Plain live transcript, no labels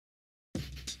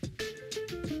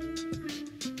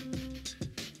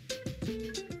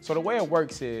So the way it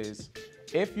works is,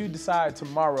 if you decide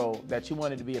tomorrow that you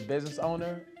wanted to be a business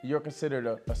owner, you're considered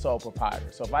a sole proprietor.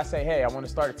 So if I say, hey, I want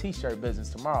to start a t-shirt business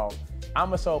tomorrow,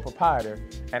 I'm a sole proprietor,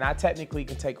 and I technically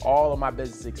can take all of my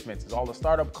business expenses, all the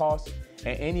startup costs,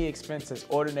 and any expenses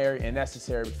ordinary and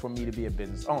necessary for me to be a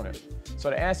business owner. So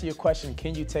to answer your question,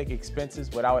 can you take expenses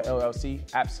without an LLC?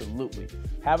 Absolutely.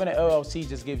 Having an LLC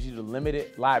just gives you the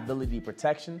limited liability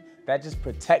protection. That just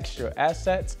protects your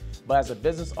assets. But as a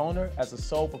business owner, as a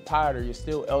sole proprietor, you're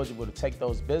still eligible to take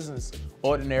those business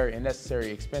ordinary and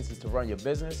necessary expenses to run your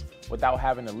business without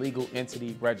having a legal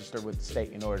entity registered with the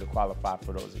state in order to qualify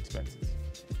for those expenses.